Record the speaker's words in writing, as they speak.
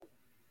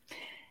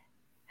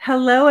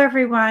Hello,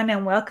 everyone,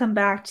 and welcome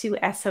back to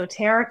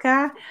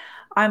Esoterica.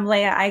 I'm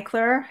Leah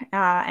Eichler,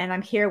 and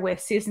I'm here with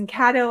Susan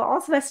Caddo,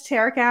 also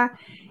Esoterica.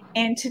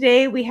 And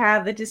today we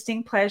have the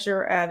distinct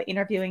pleasure of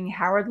interviewing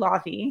Howard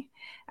Lovy.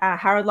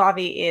 Howard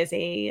Lovy is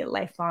a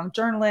lifelong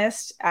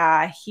journalist.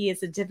 He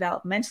is a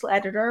developmental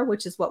editor,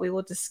 which is what we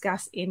will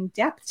discuss in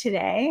depth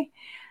today.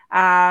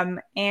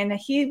 And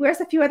he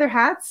wears a few other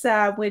hats,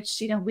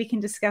 which we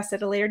can discuss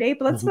at a later date.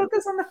 But let's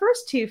focus on the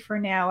first two for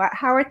now.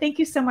 Howard, thank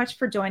you so much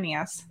for joining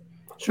us.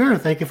 Sure.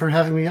 Thank you for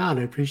having me on.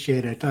 I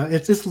appreciate it.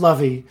 It's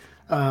Lovey.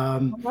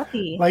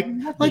 Lovey, Like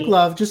Lovey.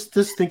 love. Just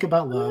think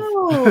about love.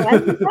 Oh, I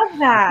love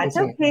that. That's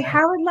right. Okay,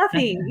 Howard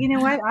Lovey. You know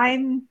what?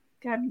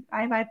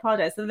 I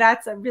apologize. So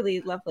that's a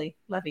really lovely.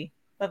 Thank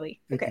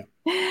Okay.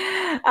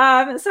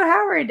 you. So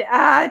Howard,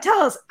 tell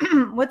us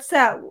what's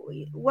that?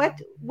 What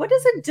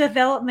does a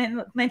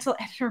developmental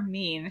editor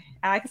mean?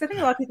 Because I think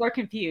a lot of people are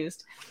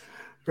confused.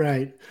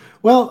 Right.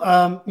 Well,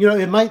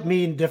 it might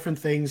mean different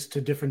things to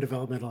different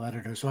developmental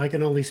editors. So I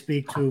can only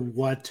speak to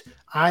what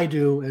I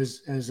do as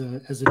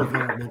a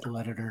developmental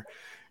editor,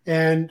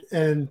 and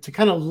to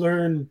kind of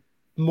learn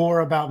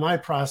more about my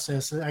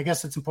process. I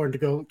guess it's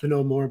important to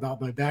know more about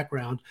my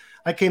background.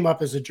 I came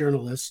up as a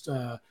journalist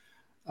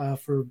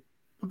for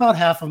about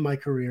half of my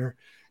career.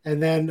 And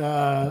then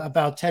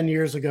about 10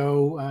 years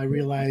ago, I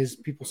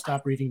realized people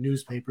stopped reading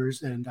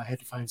newspapers and I had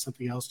to find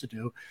something else to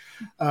do.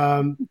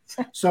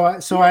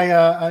 So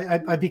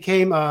I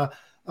became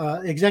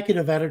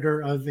executive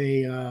editor of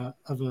a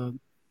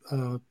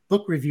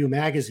book review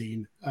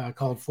magazine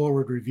called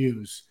Forward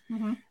Reviews.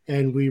 Mm-hmm.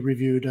 And we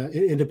reviewed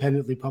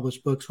independently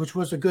published books, which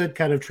was a good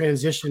kind of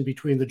transition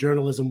between the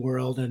journalism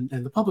world and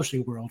the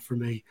publishing world for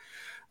me.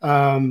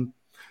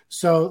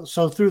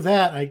 So through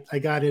that, I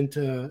got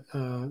into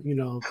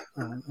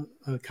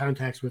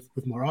contacts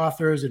with more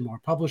authors and more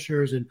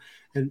publishers and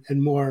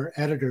more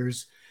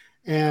editors,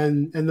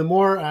 and the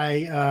more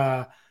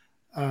I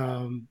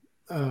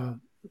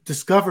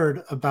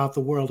discovered about the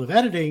world of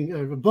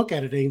editing, book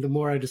editing, the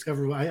more I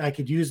discovered I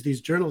could use these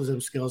journalism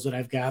skills that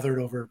I've gathered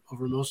over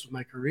most of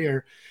my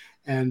career,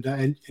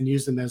 and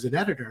use them as an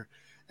editor,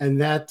 and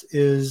that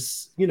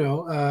is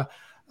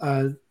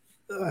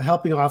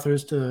helping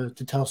authors to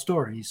tell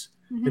stories.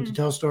 Mm-hmm. And to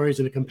tell stories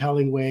in a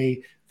compelling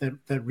way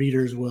that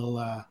readers will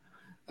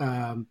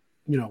want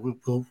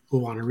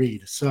to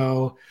read.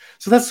 So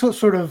that's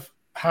sort of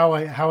how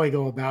I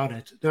go about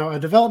it. Now, a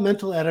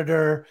developmental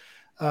editor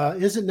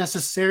isn't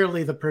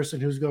necessarily the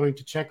person who's going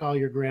to check all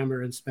your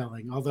grammar and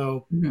spelling,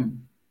 although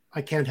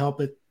I can't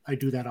help it. I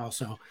do that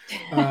also.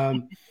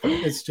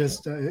 It's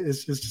just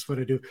what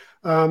I do.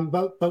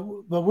 But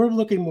we're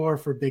looking more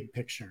for big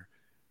picture.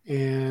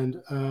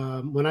 And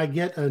when I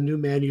get a new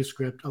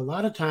manuscript, a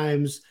lot of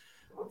times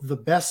the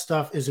best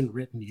stuff isn't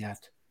written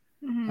yet.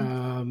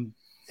 Mm-hmm.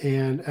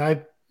 And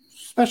I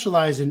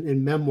specialize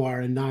in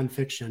memoir and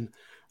nonfiction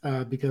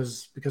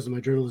because of my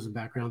journalism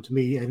background. To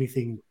me,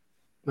 anything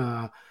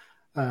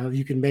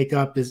you can make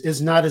up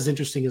is not as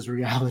interesting as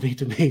reality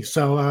to me.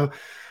 So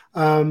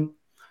I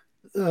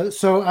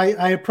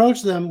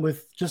approach them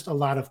with just a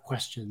lot of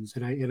questions,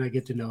 and I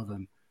get to know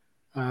them.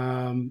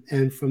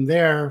 And from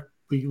there,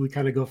 we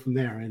kind of go from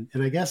there.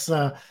 And I guess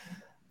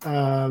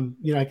I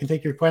can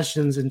take your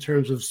questions in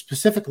terms of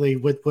specifically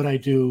what I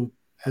do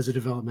as a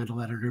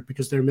developmental editor,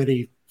 because there are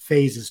many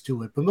phases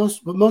to it. But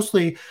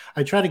mostly,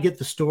 I try to get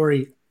the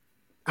story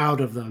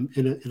out of them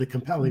in a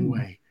compelling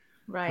way.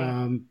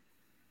 Right.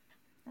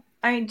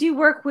 Do you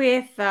work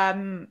with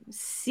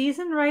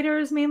seasoned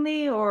writers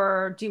mainly,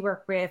 or do you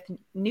work with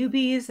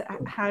newbies?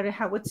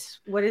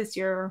 What is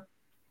your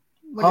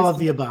All of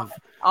the above.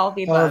 All of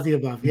the All above? of the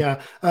above,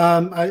 yeah.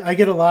 I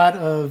get a lot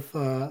of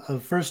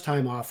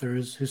first-time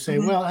authors who say,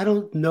 "Well, I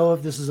don't know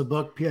if this is a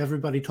book.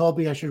 Everybody told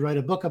me I should write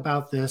a book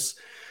about this."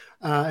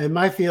 And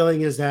my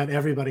feeling is that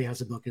everybody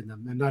has a book in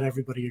them, and not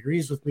everybody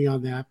agrees with me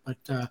on that. But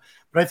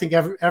I think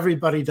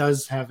everybody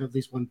does have at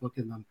least one book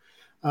in them.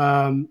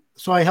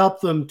 So I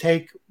help them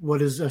take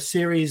what is a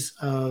series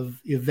of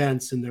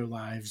events in their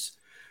lives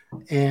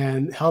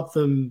and help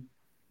them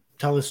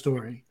tell a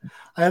story.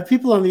 I have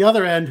people on the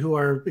other end who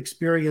are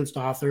experienced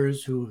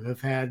authors who have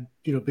had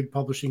big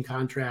publishing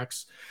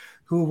contracts,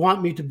 who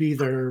want me to be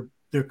their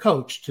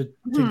coach to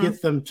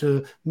get them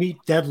to meet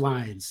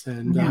deadlines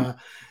and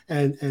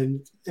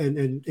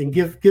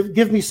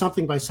give me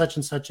something by such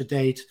and such a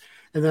date,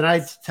 and then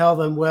I tell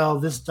them, well,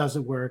 this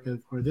doesn't work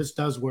or this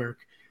does work,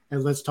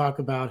 and let's talk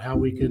about how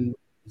we can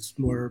it's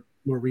more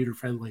reader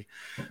friendly.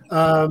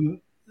 A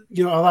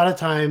lot of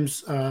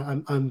times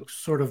I'm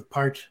sort of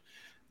part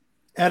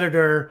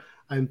editor,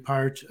 I'm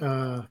part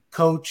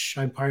coach,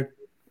 I'm part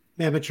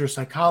amateur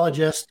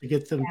psychologist to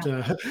get them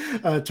to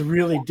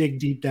really dig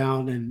deep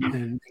down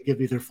and give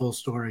me their full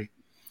story.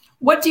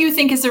 What do you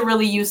think is a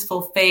really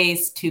useful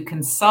phase to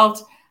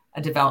consult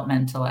a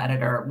developmental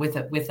editor with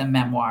a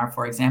memoir,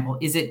 for example?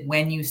 Is it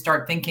when you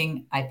start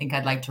thinking, I think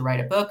I'd like to write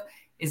a book?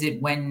 Is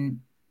it when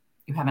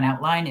you have an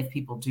outline, if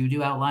people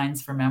do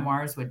outlines for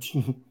memoirs, which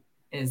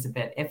is a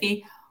bit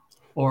iffy,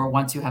 or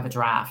once you have a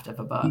draft of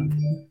a book?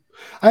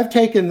 I've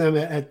taken them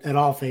at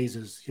all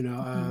phases.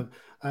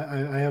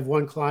 I have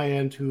one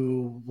client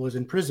who was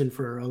in prison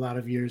for a lot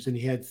of years, and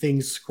he had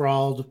things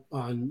scrawled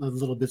on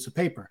little bits of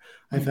paper.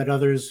 I've had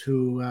others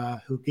who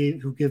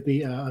give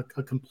me a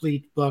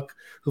complete book,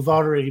 who've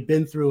already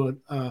been through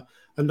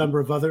a number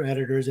of other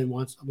editors and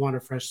want a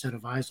fresh set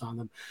of eyes on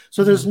them.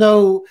 So there's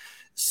no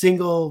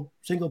single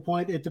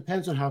point. It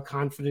depends on how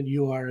confident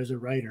you are as a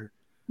writer.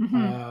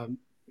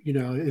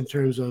 In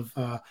terms of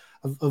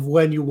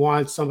when you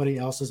want somebody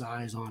else's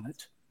eyes on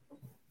it.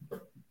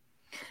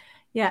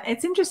 Yeah,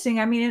 it's interesting.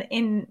 I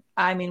mean,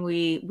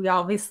 we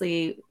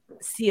obviously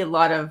see a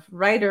lot of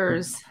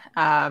writers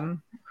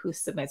who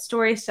submit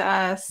stories to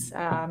us.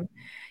 Susan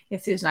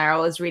and I are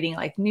always reading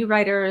like new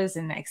writers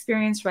and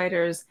experienced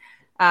writers.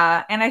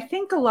 And I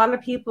think a lot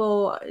of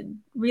people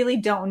really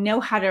don't know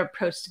how to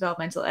approach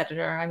developmental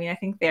editor. I mean, I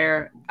think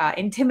they're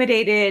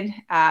intimidated.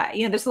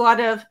 There's a lot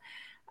of,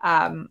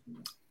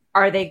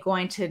 are they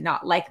going to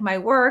not like my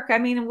work? I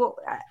mean,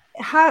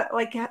 how,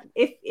 like,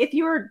 if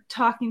you were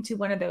talking to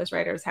one of those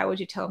writers, how would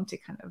you tell them to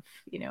kind of,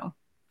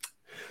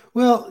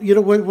 Well,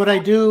 what I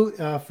do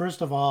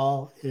first of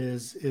all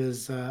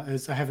is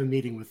I have a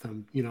meeting with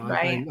them.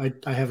 Right.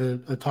 I have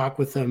a talk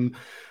with them,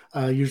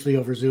 usually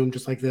over Zoom,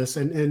 just like this,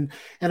 and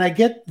I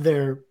get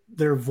their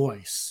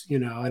voice,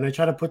 and I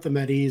try to put them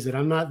at ease that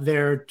I'm not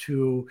there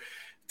to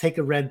take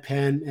a red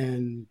pen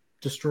and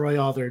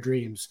destroy all their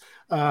dreams.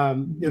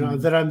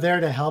 That I'm there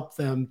to help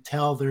them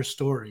tell their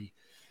story.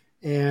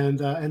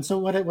 And so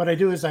what I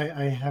do is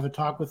I have a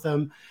talk with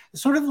them,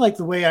 sort of like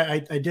the way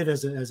I did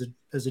as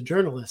a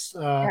journalist.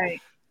 Right.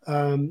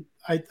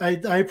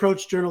 I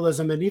approached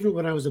journalism, and even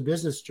when I was a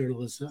business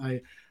journalist,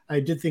 I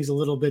did things a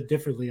little bit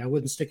differently. I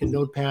wouldn't stick a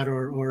notepad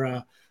or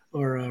a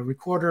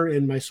recorder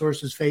in my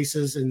sources'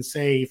 faces and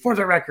say, "For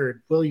the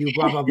record, will you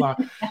blah blah blah."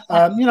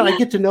 I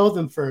get to know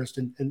them first,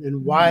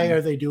 and why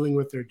are they doing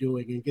what they're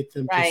doing, and get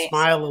them to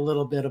smile a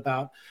little bit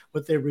about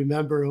what they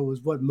remember. It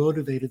was what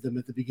motivated them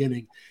at the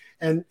beginning,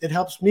 and it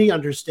helps me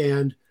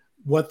understand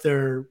what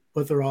they're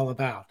all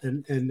about.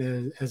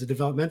 And as a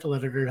developmental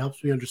editor, it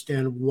helps me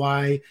understand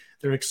why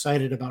they're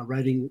excited about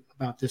writing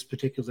about this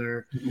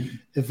particular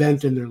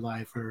event in their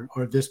life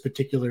or this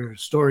particular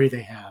story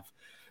they have.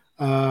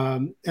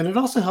 And it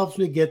also helps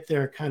me get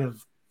their kind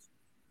of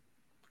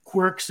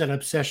quirks and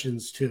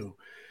obsessions too,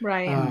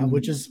 right?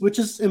 Which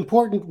is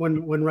important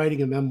when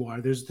writing a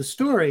memoir. There's the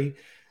story,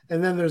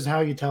 and then there's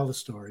how you tell the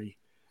story.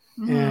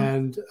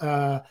 And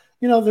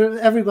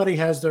everybody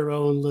has their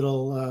own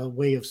little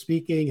way of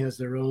speaking, has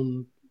their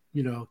own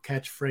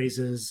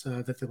catchphrases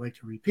that they like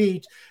to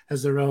repeat,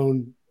 has their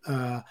own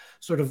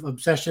sort of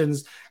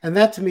obsessions, and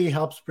that to me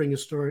helps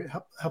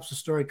helps a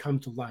story come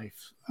to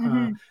life.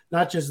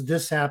 Not just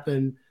this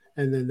happened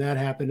and then that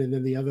happened and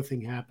then the other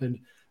thing happened,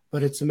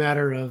 but it's a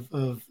matter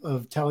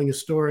of telling a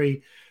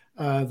story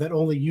that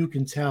only you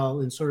can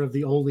tell in sort of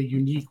the only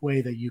unique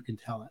way that you can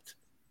tell it.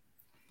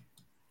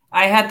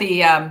 I had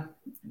the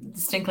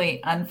distinctly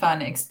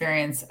unfun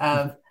experience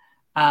of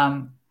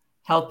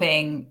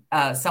helping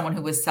someone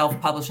who was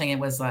self-publishing. It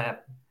was a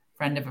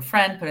friend of a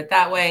friend, put it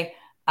that way.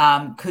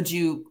 Could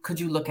you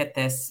look at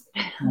this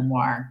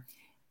memoir?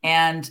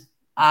 And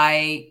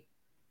I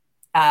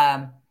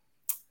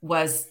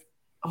was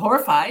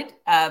horrified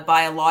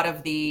by a lot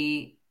of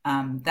the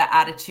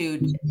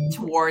attitude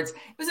towards.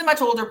 It was a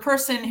much older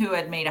person who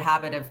had made a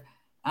habit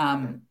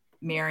of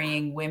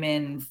marrying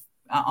women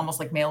almost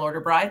like mail order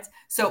brides.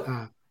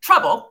 So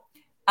trouble.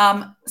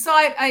 So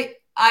I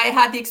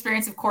had the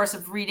experience, of course,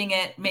 of reading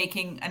it,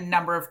 making a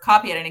number of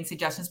copy editing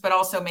suggestions, but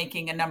also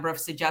making a number of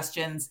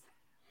suggestions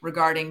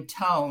regarding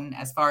tone,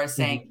 as far as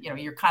saying,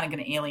 you're kind of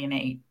going to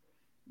alienate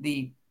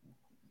the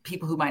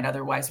people who might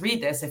otherwise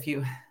read this if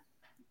you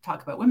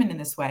talk about women in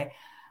this way.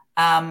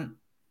 And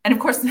of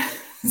course,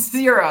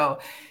 zero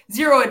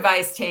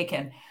advice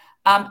taken.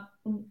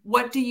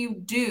 What do you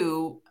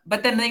do?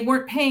 But then they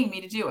weren't paying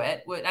me to do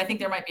it. I think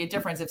there might be a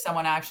difference if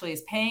someone actually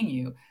is paying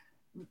you,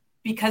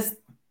 because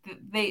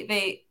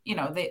they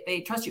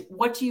trust you.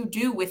 What do you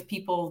do with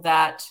people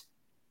that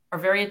are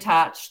very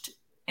attached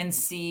and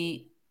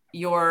see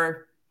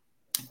your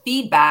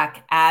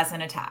feedback as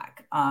an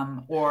attack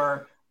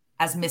or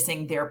as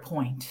missing their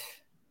point?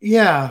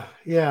 Yeah.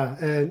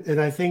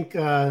 And I think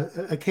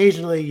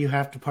occasionally you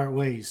have to part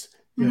ways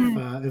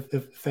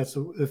if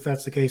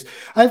that's the case.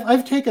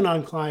 I've taken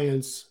on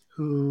clients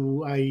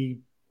who I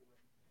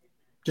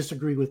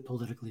disagree with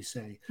politically,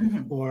 say,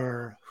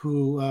 or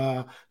who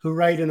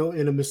write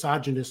in a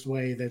misogynist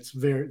way that's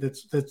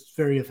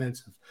very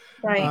offensive,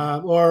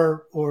 right?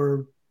 Or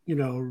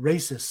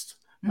racist,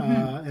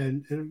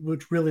 and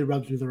which really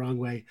rubs me the wrong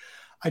way.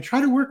 I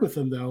try to work with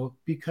them though,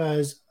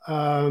 because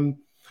I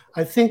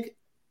think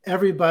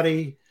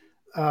everybody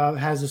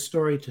has a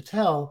story to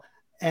tell,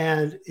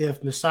 and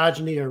if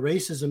misogyny or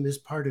racism is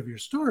part of your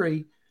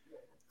story,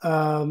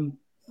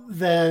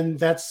 then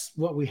that's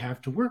what we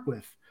have to work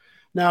with.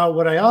 Now,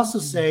 what I also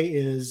say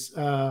is,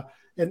 this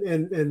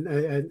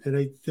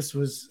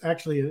was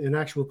actually an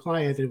actual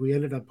client, and we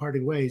ended up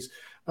parting ways,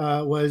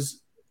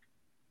 was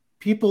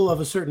people of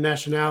a certain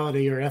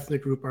nationality or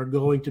ethnic group are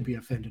going to be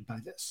offended by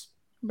this.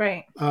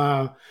 Right.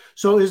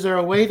 So is there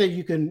a way that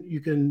you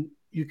can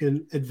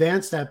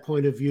advance that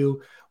point of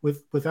view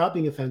without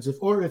being offensive?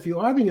 Or if you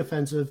are being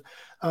offensive,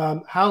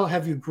 how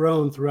have you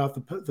grown throughout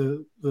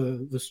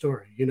the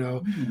story?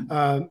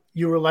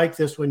 You were like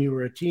this when you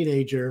were a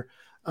teenager,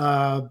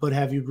 but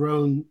have you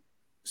grown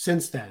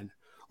since then?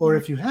 Or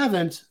if you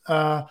haven't,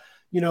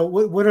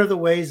 what are the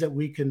ways that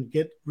we can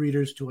get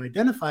readers to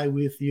identify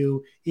with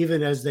you,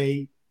 even as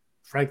they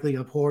frankly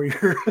abhor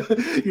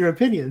your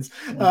opinions?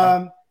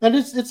 And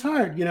it's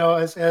hard,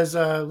 as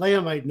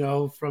Leah might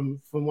know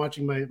from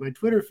watching my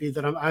Twitter feed,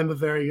 that I'm a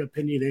very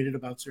opinionated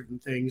about certain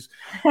things,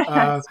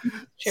 so,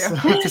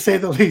 to say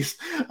the least.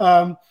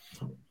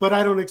 But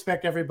I don't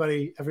expect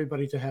everybody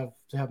to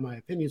have my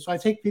opinion. So I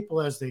take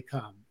people as they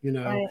come.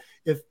 Right.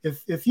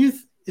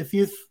 If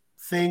you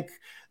think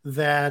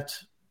that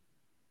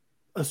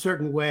a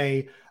certain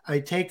way, I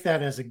take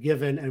that as a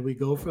given, and we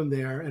go from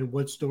there. And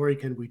what story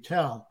can we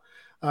tell?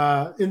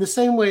 In the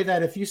same way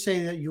that if you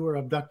say that you were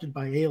abducted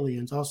by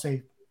aliens, I'll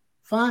say,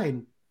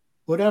 fine,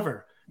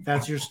 whatever.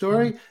 That's your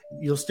story.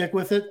 You'll stick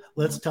with it.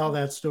 Let's tell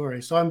that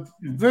story. So I'm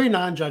very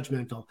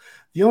non-judgmental.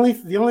 The only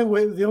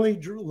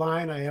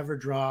line I ever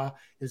draw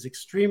is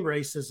extreme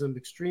racism,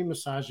 extreme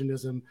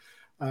misogynism,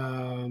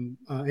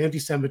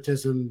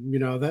 anti-Semitism.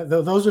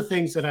 Those are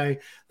things that I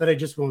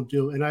just won't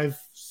do. And I've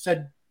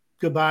said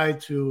goodbye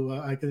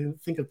to. I can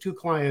think of 2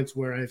 clients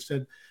where I've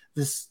said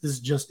this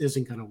just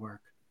isn't going to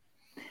work.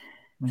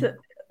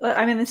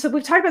 So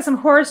we've talked about some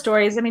horror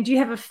stories. Do you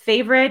have a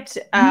favorite,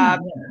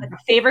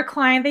 favorite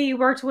client that you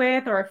worked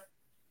with, or a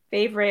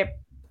favorite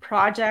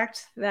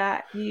project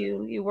that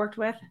you worked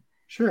with?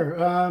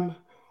 Sure.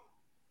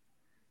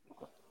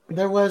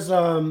 There was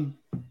a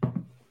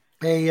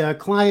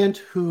client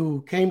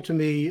who came to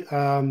me.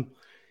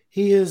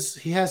 He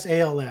has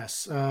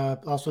ALS,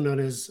 also known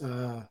as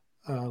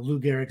Lou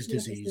Gehrig's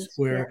disease,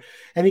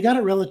 and he got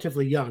it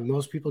relatively young.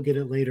 Most people get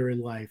it later in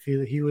life.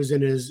 He was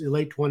in his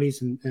late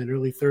 20s and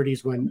early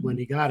 30s when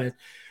he got it,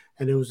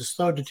 and it was a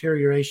slow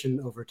deterioration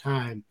over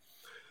time.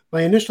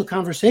 My initial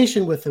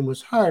conversation with him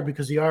was hard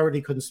because he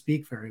already couldn't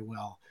speak very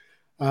well.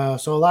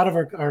 So a lot of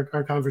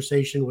our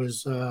conversation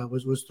was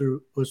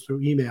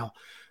through email,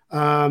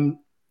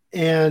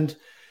 and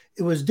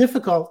it was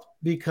difficult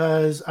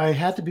because I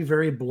had to be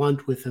very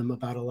blunt with him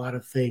about a lot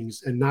of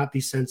things and not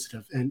be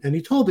sensitive. And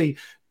he told me,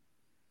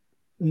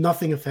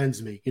 nothing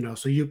offends me,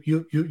 so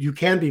you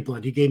can be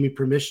blunt. He gave me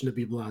permission to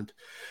be blunt.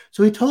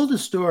 So he told a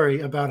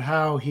story about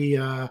how he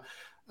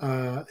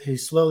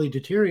slowly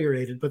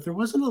deteriorated, but there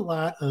wasn't a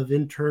lot of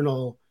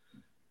internal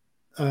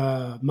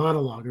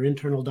monologue or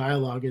internal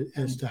dialogue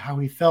as to how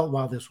he felt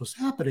while this was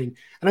happening.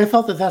 And I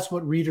felt that that's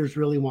what readers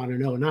really want to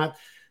know, not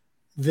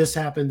this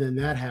happened and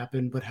that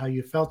happened, but how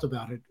you felt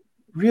about it.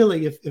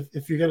 Really,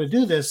 if you're going to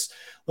do this,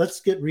 let's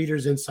get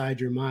readers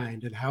inside your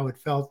mind and how it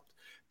felt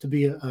to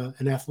be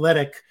an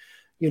athletic,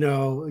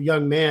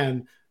 young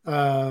man,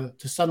 to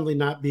suddenly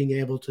not being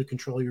able to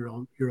control your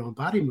own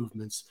body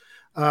movements.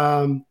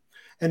 And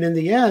in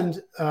the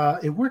end,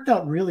 it worked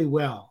out really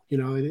well.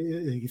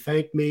 He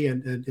thanked me,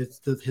 and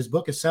his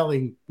book is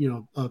selling,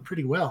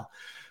 pretty well,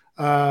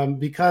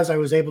 because I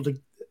was able to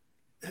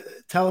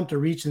tell him to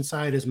reach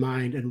inside his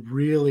mind and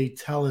really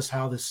tell us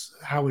how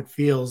it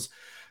feels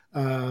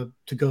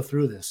to go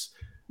through this.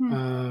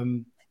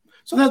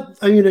 So that,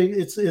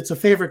 it's a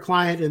favorite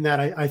client in that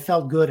I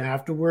felt good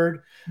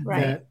afterward,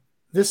 that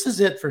this is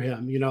it for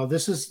him.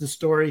 This is the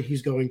story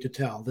he's going to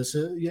tell.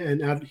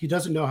 And he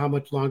doesn't know how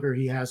much longer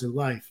he has in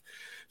life.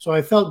 So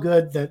I felt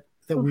good that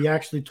we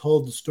actually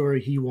told the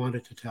story he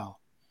wanted to tell.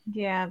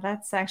 Yeah,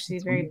 that's actually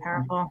very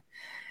powerful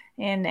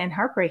and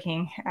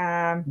heartbreaking.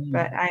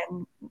 But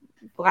I'm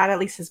glad at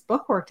least his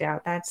book worked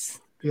out. That's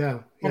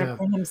going to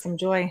bring him some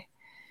joy.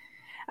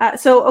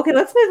 Okay,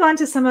 let's move on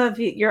to some of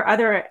your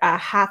other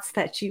hats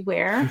that you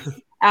wear.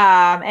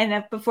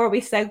 And before we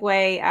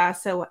segue,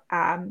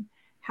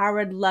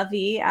 Howard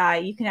Lovy,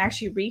 you can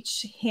actually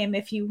reach him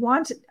if you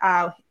want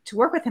to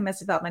work with him as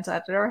developmental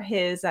editor.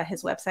 His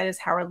website is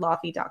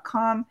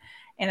howardlovy.com.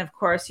 And of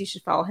course, you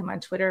should follow him on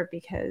Twitter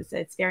because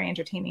it's very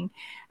entertaining.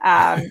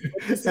 At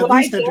least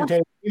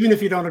entertaining, even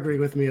if you don't agree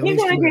with me. You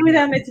don't agree with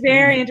him; it's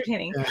very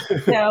entertaining.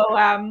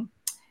 So,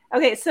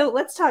 okay, so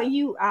let's talk.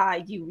 You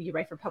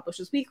write for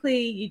Publishers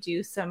Weekly. You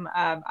do some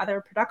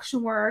other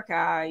production work.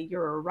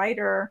 You're a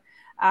writer,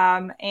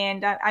 and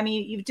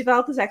you've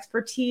developed this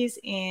expertise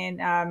in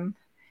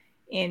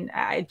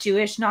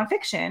Jewish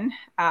nonfiction.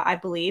 I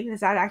believe, is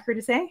that accurate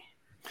to say?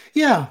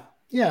 Yeah.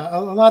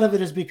 A lot of it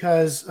is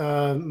because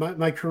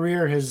my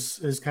career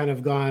has kind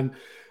of gone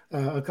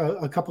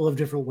a couple of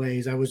different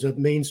ways. I was a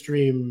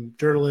mainstream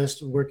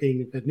journalist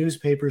working at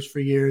newspapers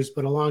for years,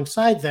 but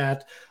alongside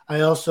that,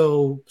 I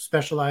also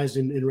specialized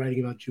in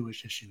writing about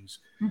Jewish issues.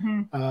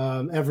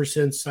 Ever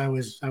since I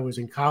was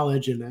in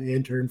college and I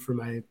interned for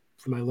my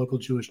local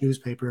Jewish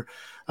newspaper.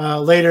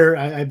 Later,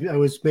 I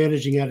was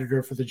managing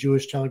editor for the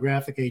Jewish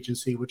Telegraphic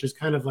Agency, which is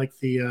kind of like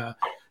the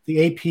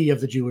the AP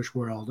of the Jewish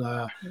world.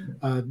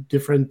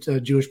 Different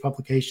Jewish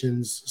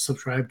publications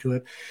subscribe to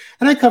it,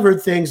 and I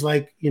covered things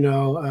like,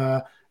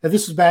 and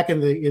this was back in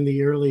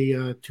the early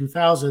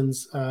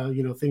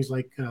 2000s. Things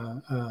like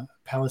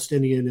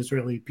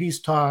Palestinian-Israeli peace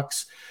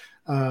talks,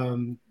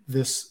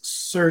 this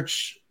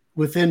search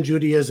within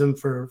Judaism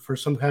for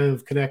some kind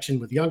of connection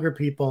with younger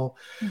people.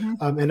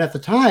 And at the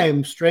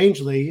time,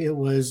 strangely, it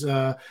was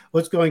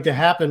what's going to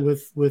happen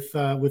with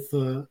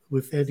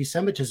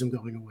anti-Semitism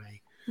going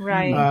away.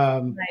 Right.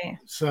 Right.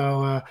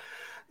 So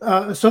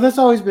that's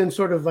always been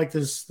sort of like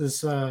this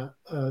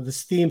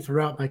theme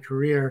throughout my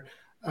career.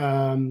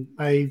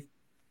 I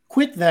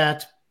quit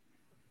that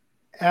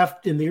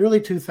in the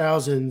early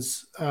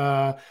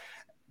 2000s.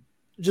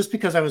 Just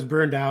because I was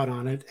burned out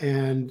on it,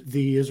 and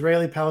the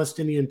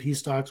Israeli-Palestinian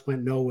peace talks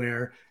went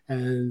nowhere,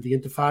 and the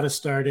Intifada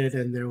started,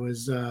 and there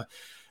was,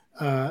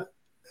 I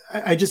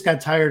just got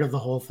tired of the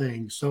whole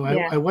thing. So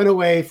I went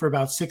away for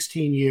about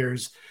 16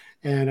 years,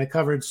 and I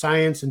covered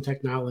science and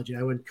technology.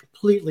 I went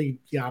completely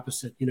the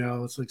opposite.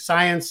 It's like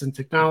science and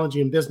technology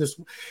and business.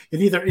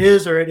 It either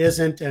is or it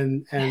isn't,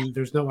 and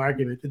there's no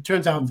argument. It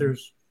turns out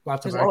there's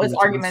lots of always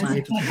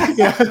arguments.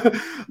 Yeah.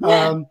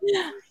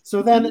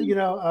 So then,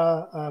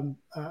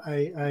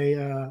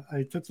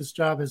 I took this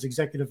job as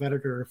executive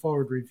editor of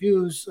Forward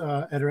Reviews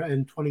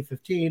in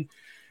 2015.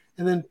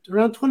 And then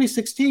around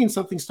 2016,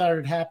 something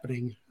started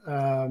happening.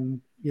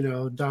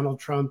 Donald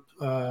Trump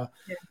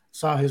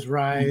saw his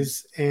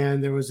rise,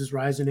 and there was this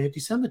rise in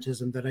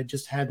anti-Semitism that I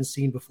just hadn't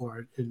seen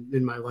before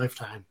in my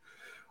lifetime.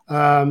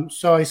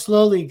 So I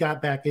slowly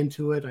got back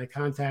into it. I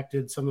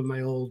contacted some of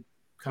my old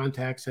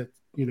contacts at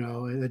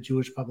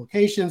Jewish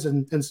publications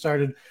and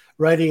started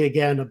writing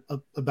again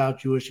about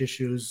Jewish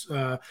issues.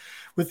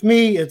 With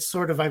me, it's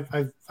sort of,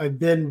 I've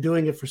been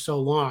doing it for so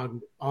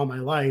long, all my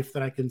life,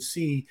 that I can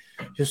see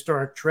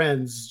historic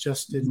trends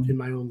just in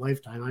my own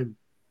lifetime. I'm,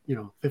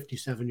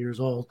 57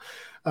 years old,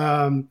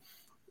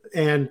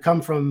 and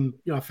come from,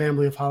 a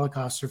family of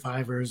Holocaust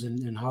survivors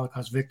and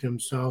Holocaust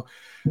victims. So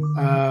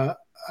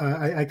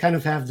I kind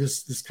of have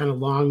this kind of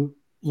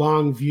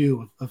long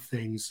view of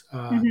things.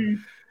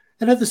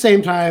 And at the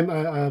same time,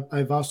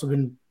 I've also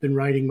been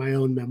writing my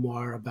own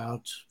memoir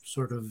about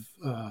sort of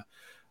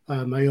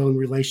my own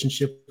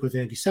relationship with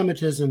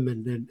anti-Semitism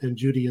and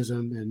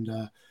Judaism,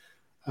 and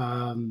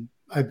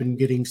I've been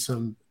getting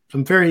some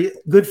very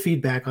good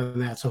feedback on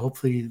that. So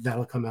hopefully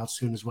that'll come out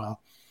soon as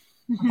well.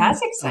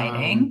 That's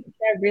exciting.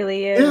 That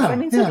really is.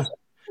 Yeah,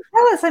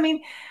 tell us.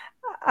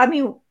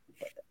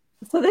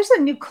 So there's a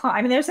new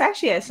climate. There's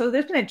actually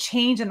there's been a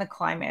change in the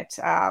climate,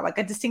 like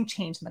a distinct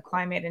change in the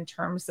climate in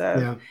terms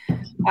of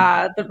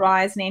the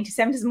rise in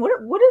anti-Semitism.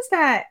 What does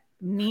that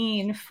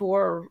mean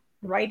for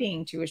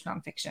writing Jewish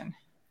nonfiction?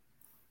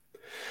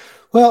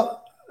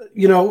 Well,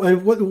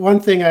 one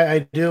thing I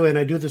do, and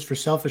I do this for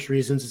selfish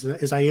reasons,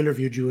 is I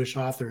interview Jewish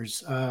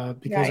authors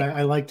because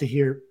I like to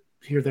hear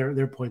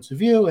their points of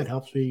view. It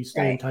helps me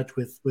stay in touch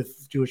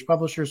with Jewish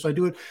publishers. So I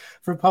do it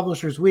for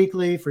Publishers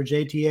Weekly, for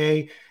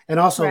JTA, and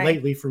also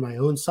lately for my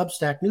own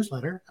Substack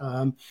newsletter.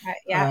 I've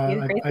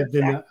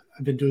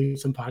been doing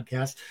some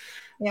podcasts.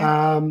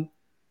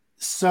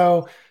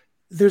 So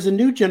there's a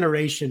new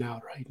generation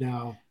out right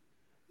now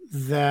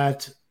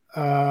that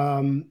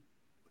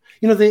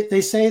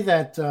they say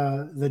that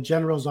the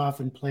generals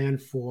often plan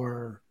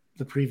for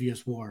the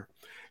previous war,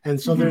 and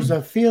so there's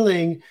a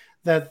feeling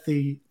that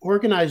the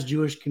organized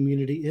Jewish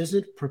community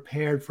isn't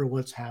prepared for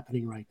what's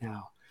happening right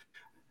now.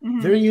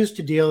 They're used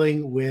to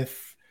dealing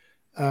with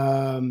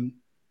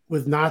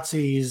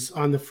Nazis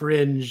on the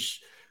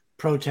fringe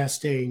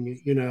protesting,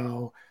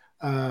 or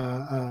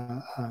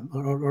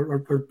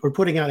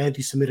putting out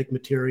anti-Semitic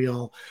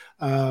material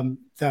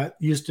that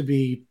used to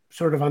be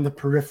sort of on the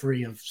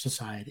periphery of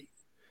society.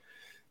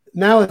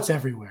 Now it's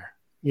everywhere.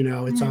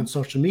 It's on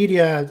social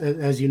media,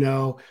 as you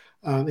know.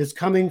 It's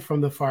coming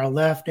from the far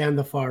left and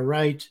the far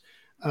right.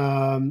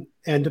 And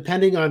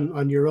depending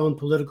on your own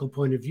political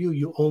point of view,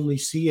 you only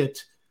see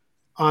it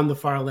on the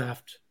far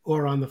left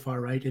or on the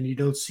far right, and you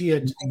don't see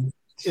it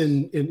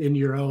in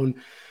your own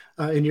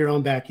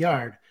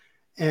backyard.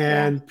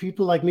 And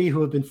people like me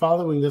who have been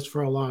following this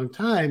for a long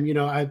time,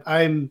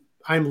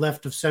 I'm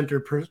left of center,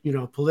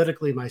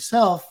 politically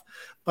myself,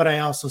 but I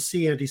also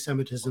see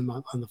anti-Semitism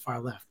on the far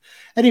left.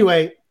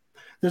 Anyway,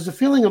 there's a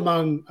feeling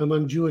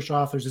among Jewish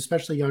authors,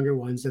 especially younger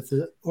ones, that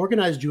the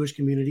organized Jewish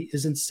community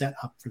isn't set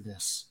up for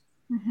this.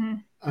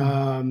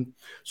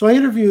 So I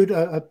interviewed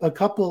a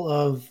couple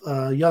of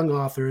young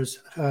authors.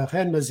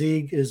 Chen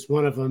Mazig is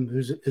one of them,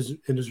 who's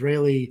an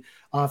Israeli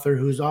author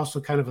who's also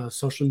kind of a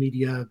social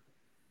media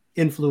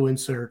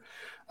influencer,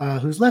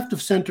 who's left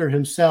of center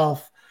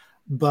himself,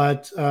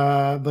 but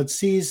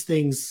sees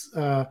things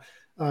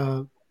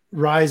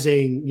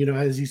rising,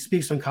 as he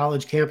speaks on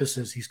college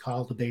campuses. He's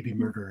called a baby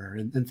murderer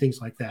and things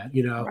like that,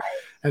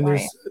 and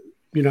there's,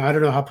 I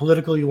don't know how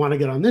political you want to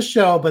get on this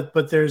show, but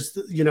there's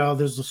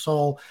this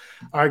whole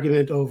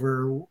argument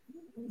over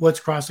what's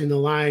crossing the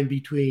line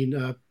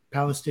between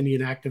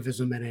Palestinian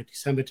activism and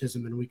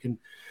anti-Semitism. And we can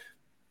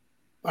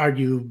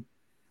argue,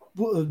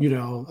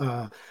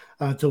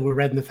 till we're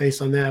red in the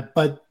face on that.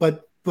 But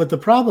the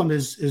problem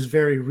is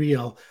very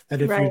real.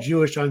 That if Right. you're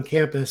Jewish on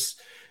campus,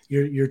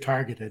 you're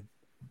targeted.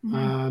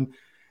 Mm-hmm.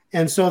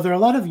 And so there are a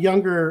lot of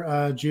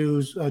younger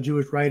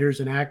Jewish writers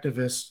and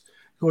activists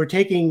who are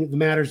taking the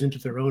matters into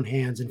their own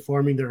hands and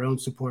forming their own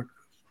support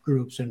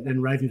groups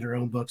and writing their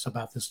own books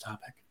about this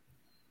topic.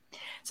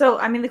 So,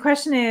 I mean, the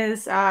question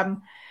is, because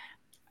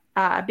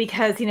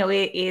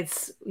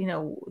it's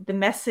the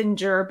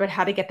messenger, but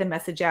how to get the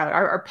message out.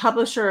 Are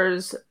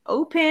publishers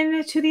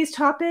open to these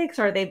topics?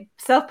 Are they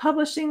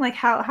self-publishing? Like,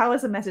 how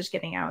is the message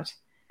getting out?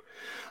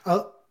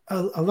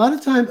 A lot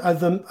of time,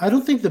 I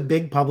don't think the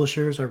big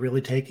publishers are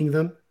really taking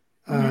them.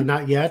 Mm-hmm.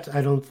 Not yet.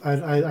 I don't.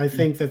 I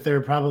think that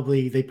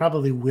they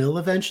probably will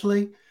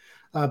eventually,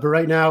 but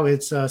right now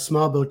it's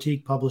small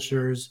boutique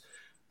publishers.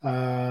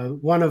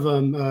 One of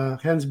them,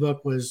 Hen's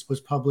book,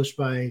 was published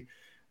by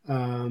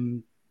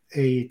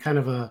a kind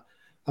of a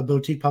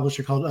boutique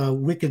publisher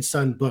called Wicked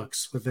Sun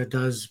Books, that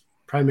does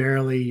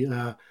primarily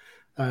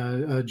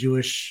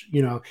Jewish.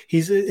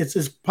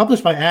 It's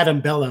published by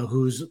Adam Bellow,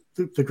 who's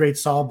the great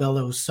Saul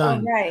Bellow's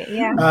son. Oh, right.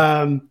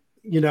 Yeah.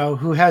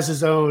 Who has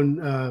his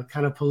own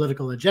kind of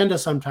political agenda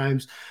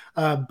sometimes,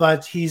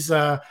 but he's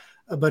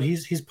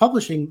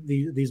publishing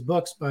these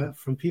books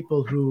from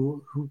people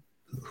who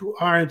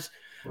aren't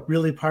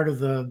really part of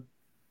the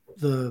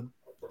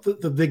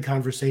big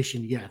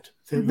conversation yet.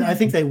 Mm-hmm. I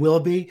think they will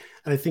be,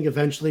 and I think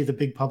eventually the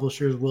big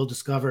publishers will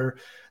discover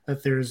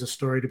that there is a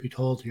story to be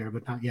told here,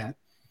 but not yet.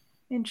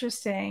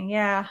 Interesting.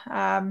 Yeah.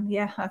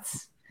 Yeah,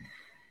 that's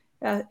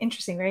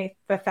interesting, right?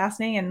 But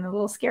fascinating and a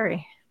little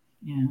scary.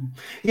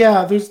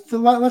 Yeah. There's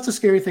lots of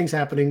scary things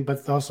happening,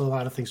 but also a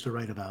lot of things to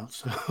write about.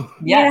 So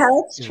yes. Yeah,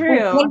 that's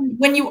true.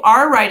 When you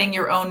are writing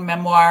your own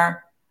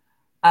memoir,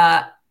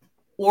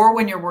 or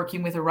when you're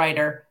working with a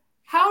writer,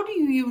 how do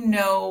you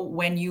know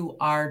when you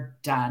are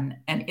done?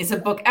 And is a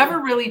book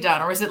ever really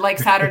done? Or is it like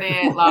Saturday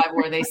Night Live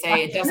where they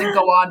say it doesn't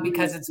go on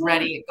because it's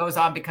ready, it goes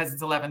on because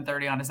it's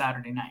 11:30 on a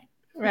Saturday night?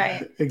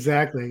 Right.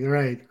 Exactly.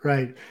 Right.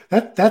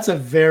 That's a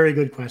very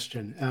good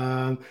question.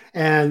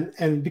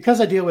 And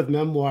because I deal with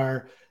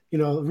memoir,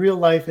 real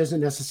life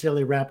isn't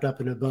necessarily wrapped up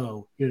in a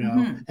bow,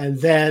 mm-hmm.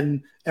 and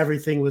then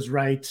everything was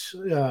right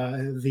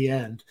at the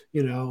end,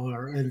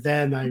 and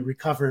then I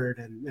recovered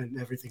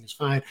and everything is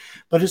fine.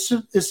 But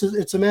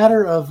it's a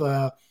matter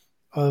of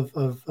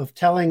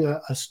telling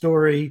a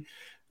story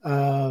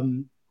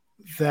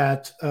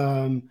that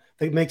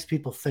makes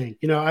people think.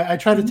 I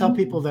try to tell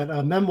people that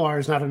a memoir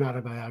is not an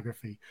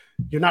autobiography.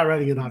 You're not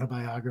writing an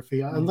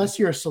autobiography unless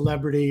you're a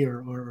celebrity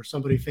or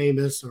somebody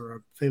famous or a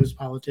famous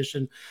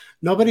politician.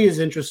 Nobody is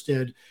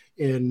interested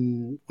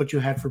in what you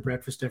had for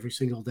breakfast every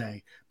single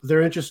day, but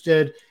they're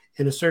interested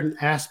in a certain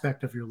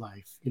aspect of your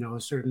life,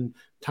 a certain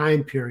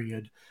time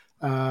period.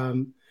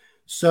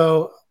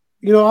 So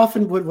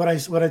often what I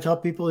tell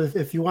people,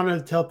 if you want to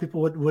tell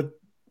people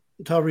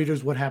tell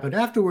readers what happened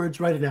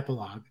afterwards, write an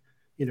epilogue.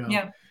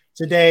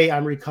 Today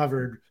I'm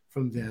recovered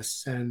from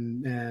this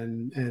and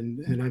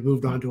I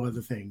moved on to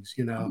other things,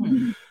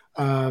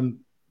 Mm-hmm.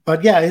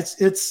 But yeah,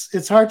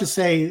 it's hard to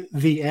say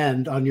the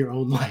end on your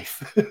own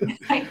life.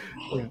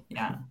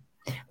 Yeah.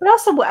 But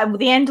also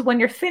the end when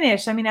you're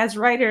finished. I mean, as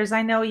writers,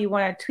 I know you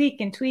want to tweak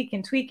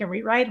and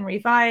rewrite and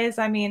revise.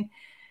 I mean,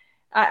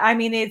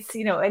 it's,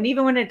 and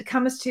even when it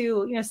comes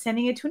to,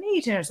 sending it to an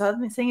agent or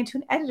something, sending it to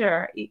an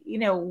editor,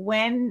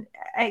 when,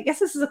 I guess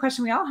this is a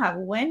question we all have,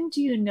 when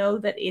do you know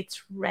that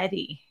it's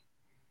ready?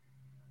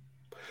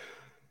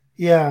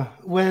 Yeah,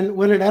 when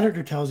an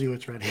editor tells you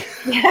it's ready.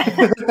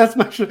 Yeah. That's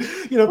much,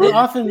 but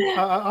often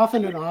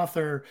an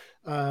author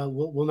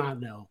will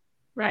not know.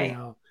 Right.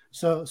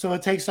 So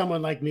it takes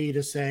someone like me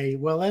to say,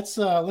 well,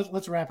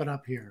 let's wrap it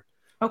up here.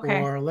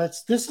 Okay. Or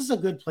this is a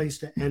good place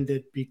to end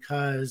it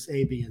because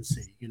A, B, and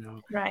C,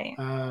 Right.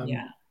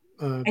 Yeah.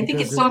 I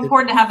think it's so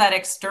important to have that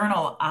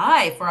external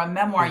eye for a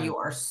memoir. Yeah. You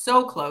are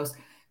so close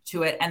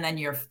to it. And then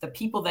the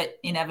people that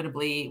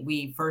inevitably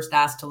we first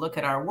ask to look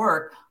at our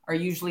work are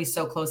usually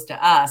so close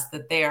to us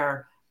that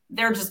they're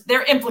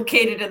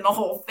implicated in the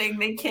whole thing.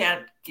 They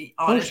can't be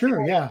honest. Oh,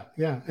 sure. Yeah.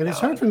 And it's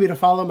hard for me to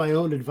follow my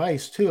own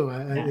advice too.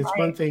 It's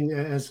one thing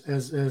as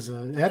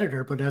an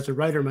editor, but as a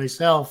writer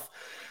myself,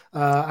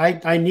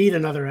 I need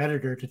another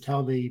editor to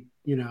tell me,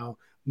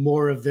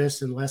 more of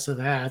this and less of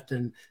that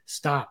and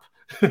stop.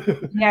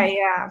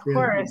 Yeah, of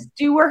course.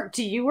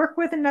 Do you work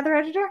with another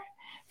editor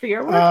for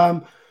your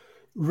work?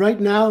 Right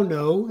now,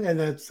 no, and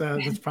that's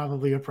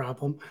probably a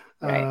problem.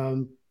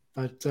 Right.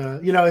 But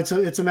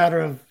it's a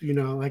matter of,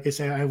 like I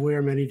say, I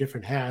wear many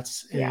different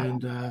hats,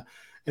 and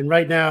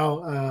right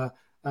now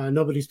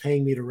nobody's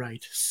paying me to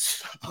write.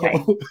 So.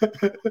 Right.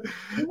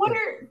 What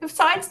are,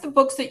 besides the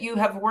books that you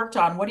have worked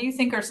on, what do you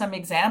think are some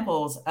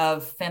examples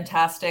of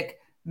fantastic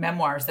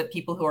memoirs that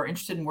people who are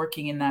interested in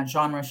working in that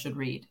genre should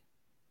read?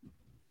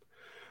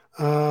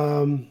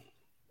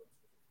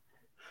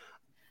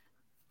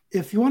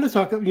 if you want to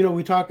talk,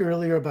 we talked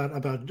earlier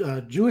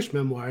about Jewish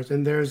memoirs,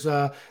 and there was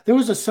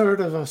a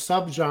sort of a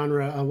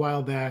subgenre a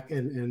while back,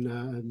 and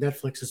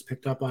Netflix has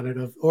picked up on it,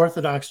 of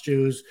Orthodox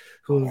Jews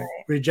who have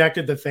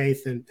rejected the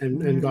faith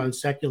and gone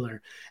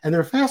secular, and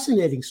they're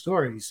fascinating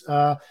stories.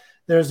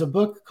 There's a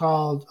book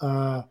called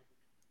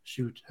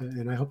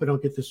and I hope I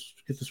don't get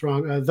this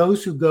wrong.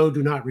 Those Who Go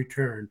Do Not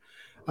Return,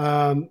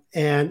 and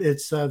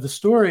it's the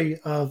story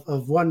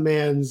of one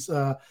man's.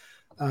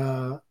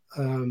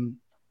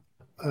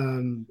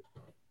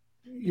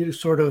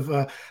 Sort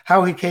of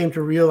how he came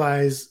to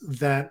realize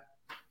that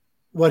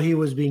what he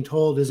was being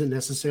told isn't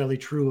necessarily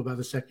true about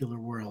the secular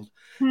world,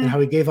 and how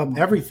he gave up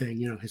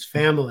everything, his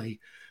family,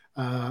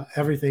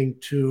 everything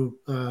to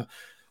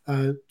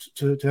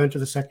enter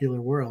the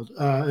secular world.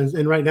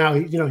 And right now,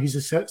 he's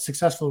a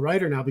successful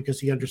writer now because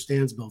he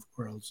understands both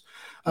worlds.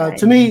 Right.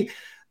 To me,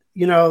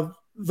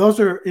 those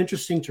are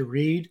interesting to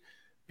read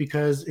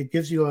because it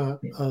gives you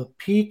a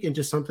peek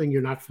into something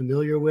you're not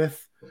familiar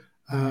with.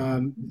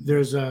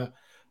 There's a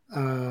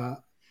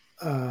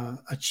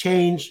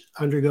change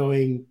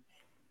undergoing,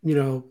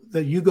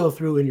 that you go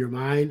through in your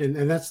mind,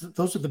 and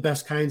those are the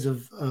best kinds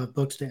of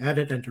books to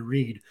edit and to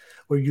read,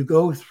 where you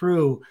go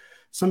through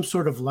some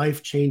sort of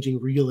life-changing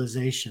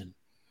realization.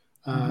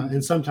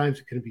 And sometimes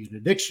it can be an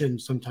addiction,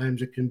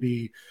 sometimes it can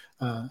be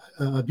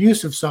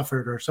abuse of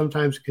suffered, or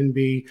sometimes it can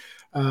be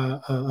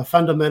a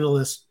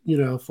fundamentalist,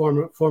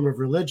 form of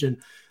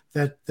religion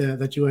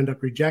that you end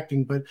up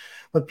rejecting.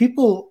 But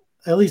people,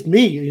 at least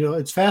me,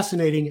 it's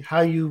fascinating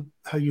how you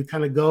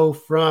kind of go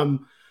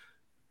from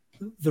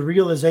the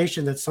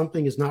realization that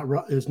something is not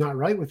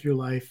right with your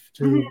life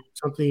to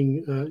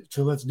something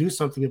to let's do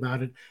something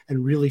about it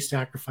and really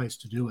sacrifice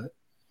to do it.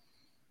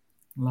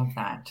 Love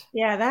that.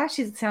 Yeah, that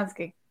actually sounds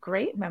like a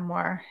great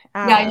memoir.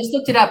 Yeah, I just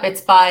looked it up.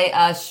 It's by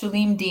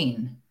Shulim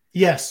Dean.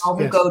 Yes. All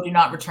Who Go Do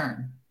Not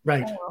Return.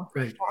 Right.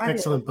 Right.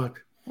 Excellent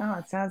book. Oh,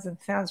 it sounds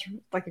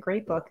like a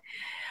great book.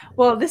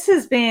 Well, this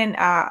has been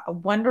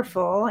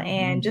wonderful.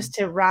 And just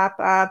to wrap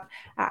up,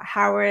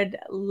 Howard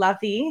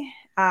Lovy,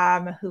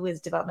 who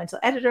is developmental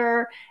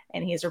editor,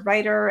 and he is a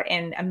writer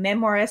and a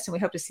memoirist, and we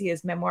hope to see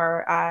his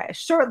memoir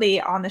shortly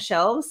on the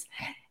shelves.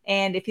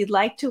 And if you'd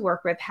like to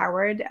work with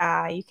Howard,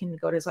 you can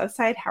go to his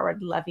website,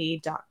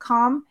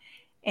 howardlovy.com.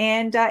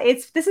 And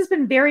this has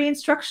been very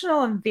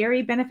instructional and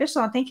very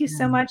beneficial. And thank you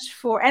so much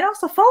and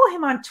also follow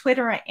him on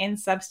Twitter and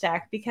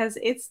Substack, because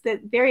it's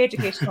very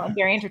educational and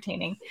very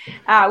entertaining.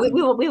 We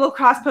will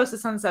cross post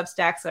this on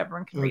Substack so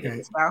everyone can read it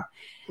as well.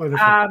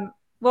 Wonderful.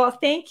 Well,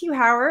 thank you,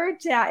 Howard.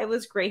 It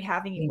was great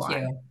having you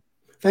on.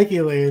 Thank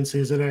you, Leigh and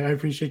Susan. I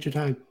appreciate your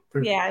time.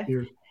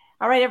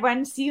 All right,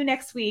 everyone. See you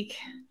next week.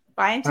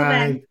 Bye until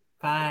then.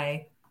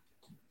 Bye.